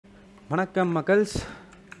வணக்கம் மக்கள்ஸ்,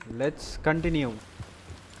 let's continue.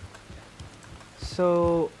 So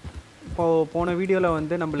போன வீடியோவில்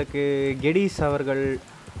வந்து நம்மளுக்கு கெடிஸ் அவர்கள்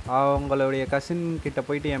அவங்களுடைய கசின் கிட்ட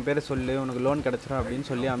போயிட்டு என் பேரை சொல்லு உனக்கு லோன் கிடச்சிரும் அப்படின்னு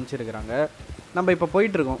சொல்லி அனுப்பிச்சிருக்கிறாங்க. நம்ம இப்போ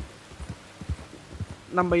போயிட்டுருக்கோம்.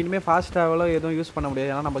 நம்ம இனிமேல் ஃபாஸ்ட் ட்ராவலோ எதுவும் யூஸ் பண்ண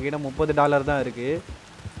முடியாது, ஏன்னா நம்ம கிட்ட $30 தான் இருக்குது.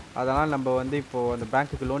 அதனால் நம்ம வந்து இப்போது அந்த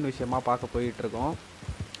பேங்க்குக்கு லோன் விஷயமாக பார்க்க போயிட்டுருக்கோம்.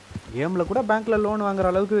 கேமில் கூட பேங்க்கில் லோன்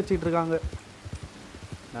வாங்குற அளவுக்கு வச்சுக்கிட்டு இருக்காங்க.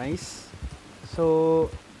 நைஸ். ஸோ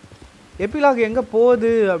எபிலாக் எங்கே போகுது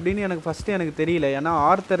அப்படின்னு எனக்கு ஃபஸ்ட்டு எனக்கு தெரியல, ஏன்னா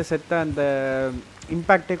ஆர்த்தர் செத்த அந்த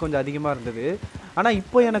இம்பேக்டே கொஞ்சம் அதிகமாக இருந்தது. ஆனால்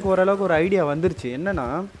இப்போ எனக்கு ஓரளவுக்கு ஒரு ஐடியா வந்துருச்சு. என்னென்னா,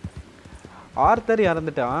 ஆர்த்தர்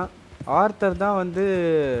இறந்துட்டான். ஆர்த்தர் தான் வந்து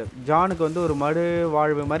ஜானுக்கு வந்து ஒரு மறு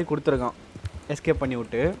வாழ்வு மாதிரி கொடுத்துருக்கான், எஸ்கேப் பண்ணி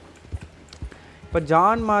விட்டு. இப்போ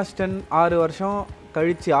ஜான் மார்ஸ்டன் 6 வருஷம்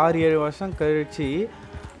கழித்து 6-7 வருஷம் கழித்து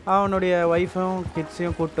அவனுடைய ஒய்ஃபும்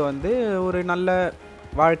கிட்ஸையும் கூப்பிட்டு வந்து ஒரு நல்ல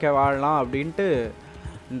வாழ்க்கை வாழலாம் அப்படின்ட்டு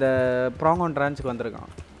இந்த ப்ராங்கோன் ரான்ச்சுக்கு வந்திருக்கான்.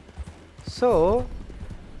 So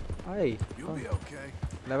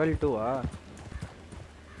level 2-ஆ?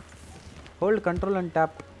 Hold control and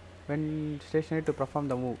tape when stationary to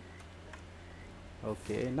perform the move.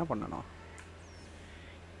 Okay, என்ன பண்ணணும்?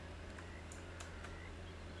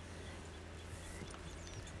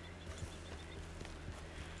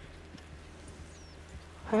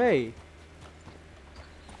 Hey.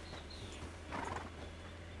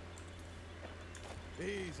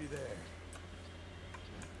 Easy there.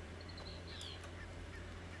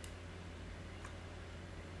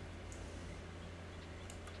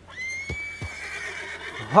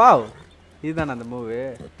 Wow. இதுதான அந்த move.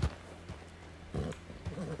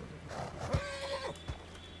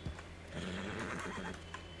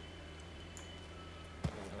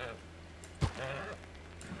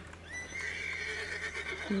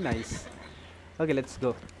 Nice. Okay, let's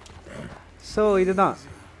go. So இதுதான்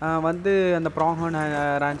வந்து அந்த ப்ராங்கோன்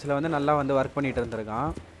ரான்ச்சில் வந்து நல்லா வந்து ஒர்க் பண்ணிகிட்டு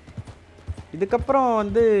இருந்திருக்கான். இதுக்கப்புறம்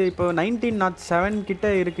வந்து இப்போ 1907 கிட்ட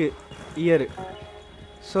இருக்குது year.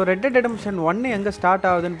 So red dead redemption 1 எங்கே ஸ்டார்ட்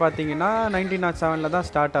ஆகுதுன்னு பார்த்தீங்கன்னா 1907 தான்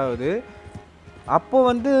ஸ்டார்ட் ஆகுது. அப்போது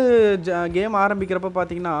வந்து கேம் ஆரம்பிக்கிறப்ப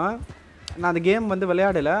பார்த்தீங்கன்னா, நான் அந்த கேம் வந்து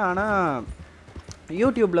விளையாடலை, ஆனால்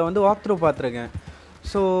யூடியூப்பில் வந்து வாக் த்ரூ பார்த்துருக்கேன்.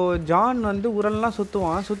 ஸோ ஜான் வந்து ஊரெல்லாம்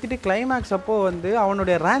சுற்றுவான். சுற்றிட்டு கிளைமேக்ஸ் அப்போது வந்து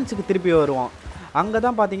அவனுடைய ரேன்ச்சுக்கு திருப்பி வருவான். அங்கே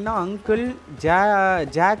தான் பார்த்தீங்கன்னா அங்கிள்,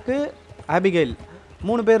 ஜாக்கு, ஆபிகேல்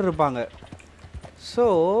 3 பேர் இருப்பாங்க. So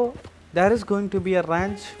there is going to be a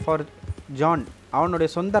range for John. அவனுடைய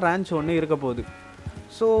சொந்த ரேன்ச் ஒன்று இருக்க போகுது.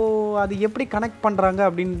 ஸோ அது எப்படி கனெக்ட் பண்ணுறாங்க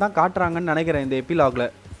அப்படின்னு தான் காட்டுறாங்கன்னு நினைக்கிறேன் இந்த எபிலாகில்.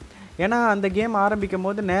 ஏன்னா அந்த கேம் ஆரம்பிக்கும்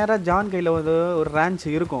போது நேராக ஜான் கையில் ஒரு ரேன்ச்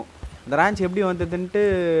இருக்கும். அந்த ரேன்ச் எப்படி வந்ததுன்ட்டு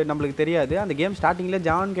நம்மளுக்கு தெரியாது. அந்த கேம் ஸ்டார்டிங்கில்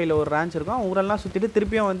ஜான் கையில் ஒரு ரேன்ச் இருக்கும். ஊரெல்லாம் சுற்றிட்டு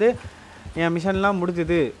திருப்பியும் வந்து என் மிஷன்லாம்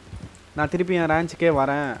முடிஞ்சுது, நான் திருப்பி என் ரேன்ச்சுக்கே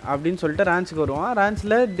வரேன் அப்படின்னு சொல்லிட்டு ரேன்ச்சுக்கு வருவான்.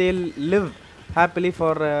 ரேன்ச்சில் they live happily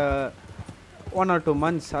for 1 or 2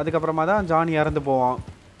 months. அதுக்கப்புறமா தான் ஜான் இறந்து போவான்.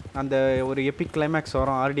 அந்த ஒரு எபிக் கிளைமேக்ஸ்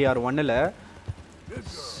வரும் RDR 1.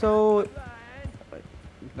 ஸோ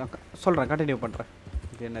நான் சொல்கிறேன், கண்டினியூ பண்ணுறேன்.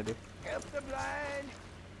 இது என்னது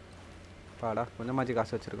பாடா, கொஞ்சமாச்சு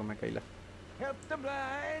காசு வச்சுருக்கோமே கையில்.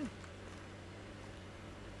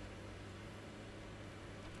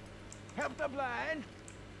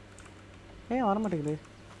 ஏன் வர மாட்டேங்குது?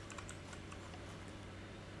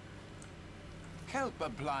 Help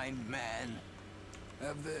a blind man.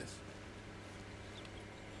 Have this.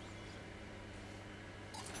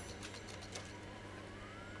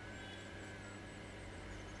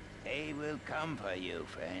 They will come for you,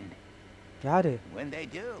 friend. யாரு? When they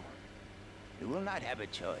do, you will not have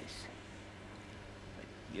a choice. But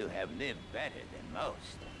you have lived better than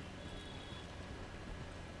most.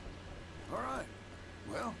 All right.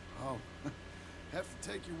 Well, I'll have to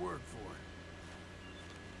take your word for it.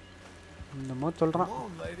 என்னமோ சொல்கிறான். Come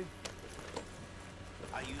on, lady.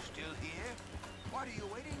 Are you still here? What are you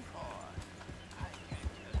waiting for? I can't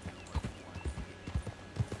tell you what you want to hear.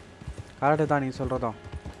 Correct தான் நீ சொல்கிறதும்.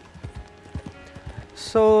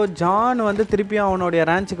 So John வந்து திருப்பி அவனுடைய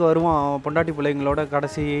ரேன்ச்சுக்கு வருவான். அவன் பொண்டாட்டி பிள்ளைங்களோட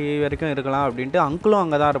கடைசி வரைக்கும் இருக்கலாம் அப்படின்ட்டு. அங்கிளும்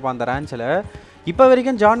அங்கே தான் இருப்பான் அந்த ரேன்ச்சில். இப்போ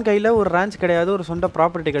வரைக்கும் ஜான் கையில் ஒரு ரேன்ச் கிடையாது, ஒரு சொந்த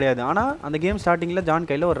ப்ராப்பர்ட்டி கிடையாது. ஆனால் அந்த கேம் ஸ்டார்டிங்கில் ஜான்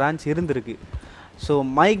கையில் ஒரு ரேன்ச் இருந்திருக்கு. ஸோ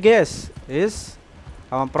மை கெஸ் இஸ்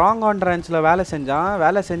அவன் ப்ராங்கான் ரேன்ச்சில்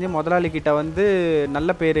வேலை செஞ்சு முதலாளிக்கிட்ட வந்து நல்ல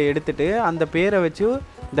பேரை எடுத்துகிட்டு அந்த பேரை வச்சு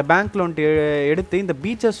இந்த பேங்க் லோன் எடுத்து இந்த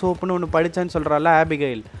பீச்சஸ் சோப்புன்னு ஒன்று படித்தேன்னு சொல்கிறாள்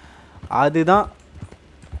ஆபிகேல், அதுதான்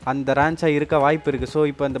அந்த ரேன்ச்சாக இருக்க வாய்ப்பு இருக்குது. ஸோ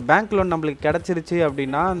இப்போ இந்த பேங்க் லோன் நம்மளுக்கு கிடச்சிருச்சு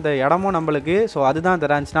அப்படின்னா அந்த இடமும் நம்மளுக்கு, ஸோ அதுதான் அந்த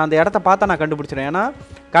ரேன்ச். நான் அந்த இடத்த பார்த்தா நான் கண்டுபிடிச்சிடுறேன். ஏன்னா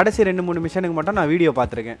கடைசி 2-3 மிஷனுக்கு மட்டும் நான் வீடியோ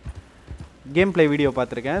பார்த்துருக்கேன், கேம் பிளே வீடியோ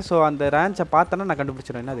பார்த்துருக்கேன். ஸோ அந்த ரேன்ச்சை பார்த்தோன்னா நான்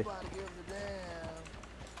கண்டுபிடிச்சிடுவேன். என்னது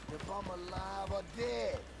I'm alive or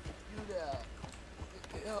dead. You there.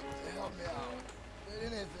 Help me out.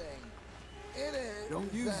 Anything. Anything.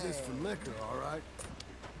 Don't use this for liquor, all right?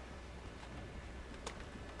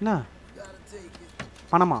 என்ன Gotta take it.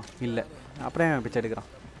 பணமா இல்லை அப்புறம் ஏன் பிச்சை எடுக்கிறான்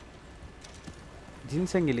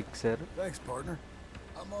ஜின்செங் elixir Thanks, partner.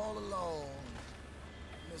 I'm all alone,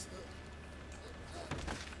 mister.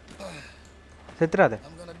 செத்துறாத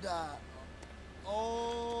I'm gonna die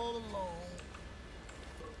all alone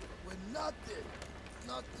with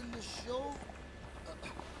nothing to show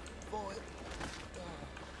for it.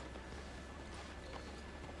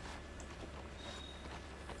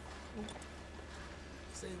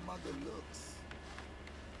 Save my good looks.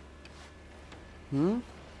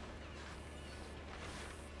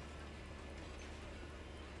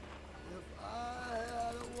 If I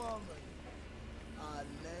had a woman,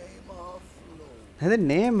 I'd name her Flo. அது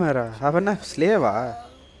நேமரா அவனா Slava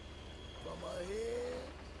From her head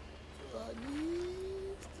to her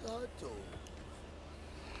knees to her toes.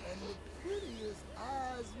 And the prettiest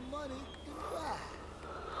eyes money can buy.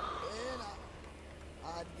 And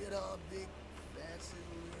I'd get her a big fancy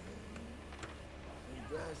ring and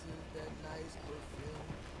dresses that nice perfume.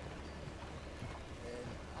 And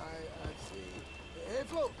I'd say, hey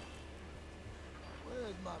Flo,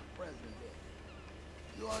 where's my present at?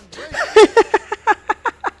 You ungrateful.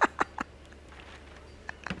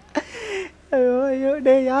 ஐயோ ஐயோ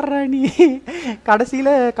டே யாரா நீ கடைசியில்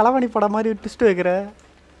களவாணி படம் மாதிரி twist வைக்கிற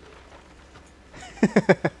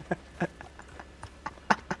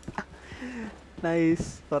nice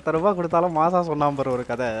 10 ரூபா கொடுத்தாலும் மாதம் சொன்னான் பாரு ஒரு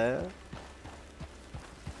கதை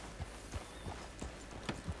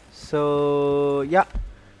so yeah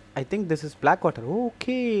I think this is BLACKWATER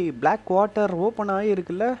okay BLACKWATER open ஆகி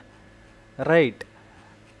இருக்குல்ல ரைட்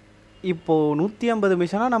இப்போது 150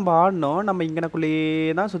 மிஷனாக நம்ம ஆடினோம் நம்ம இங்கனக்குள்ளேயே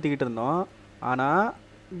தான் சுற்றிக்கிட்டு இருந்தோம் ஆனால்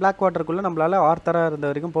BLACKWATERக்குள்ளே நம்மளால் ஆர்த்தராக இருந்த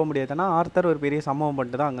வரைக்கும் போக முடியாது ஏன்னா ஆர்த்தர் ஒரு பெரிய சம்பவம்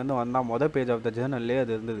பண்ணிட்டு தான் அங்கேருந்து வந்தால் மொதல் பேஜ் ஆஃப் த ஜேர்னல்லே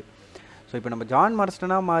அது இருந்தது ஸோ இப்போ நம்ம ஜான்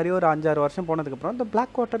மார்ஸ்டனாக மாதிரி ஒரு 5-6 வருஷம் போனதுக்கப்புறம் இந்த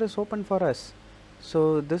BLACKWATER is open for us so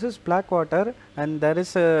this is BLACKWATER and there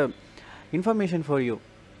is information for you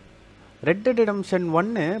red dead redemption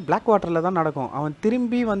 1 BLACKWATERல தான் நடக்கும் அவன்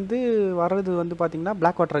திரும்பி வந்து வர்றது வந்து பார்த்திங்கன்னா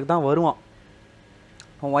BLACKWATERக்கு தான் வருவான்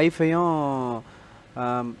அவன் ஒய்ஃபையும்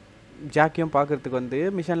ஜாக்கையும் பார்க்குறதுக்கு வந்து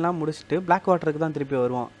மிஷன்லாம் முடிச்சுட்டு BLACKWATERக்கு தான் திருப்பி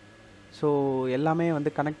வருவான் ஸோ எல்லாமே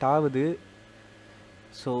வந்து கனெக்ட் ஆகுது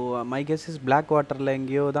ஸோ மை கெஸ் இஸ் BLACKWATERல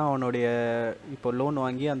எங்கேயோ தான் அவனுடைய இப்போ லோன்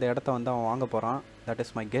வாங்கி அந்த இடத்த வந்து அவன் வாங்க போகிறான் that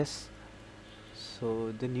is my guess so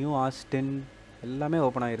இது நியூ ஆஸ்டின் எல்லாமே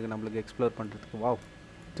ஓப்பன் ஆகிருக்கு நம்மளுக்கு எக்ஸ்ப்ளோர் பண்ணுறதுக்கு வாவ்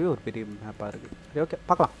இது ஒரு பெரிய மேப்பாக இருக்குது சரி ஓகே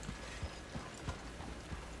பார்க்கலாம்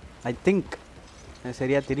ஐ திங்க்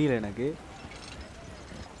சரியாக தெரியல எனக்கு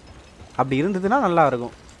அப்படி இருந்ததுன்னா நல்லா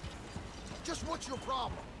இருக்கும் Just what's your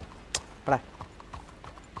problem? பட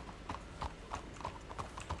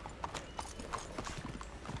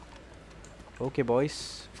ஓகே பாய்ஸ்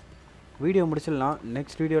வீடியோ முடிச்சிடலாம்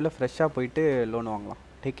நெக்ஸ்ட் வீடியோவில் ஃப்ரெஷ்ஷாக போயிட்டு லோன் வாங்கலாம்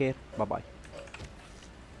டேக் கேர் பாய்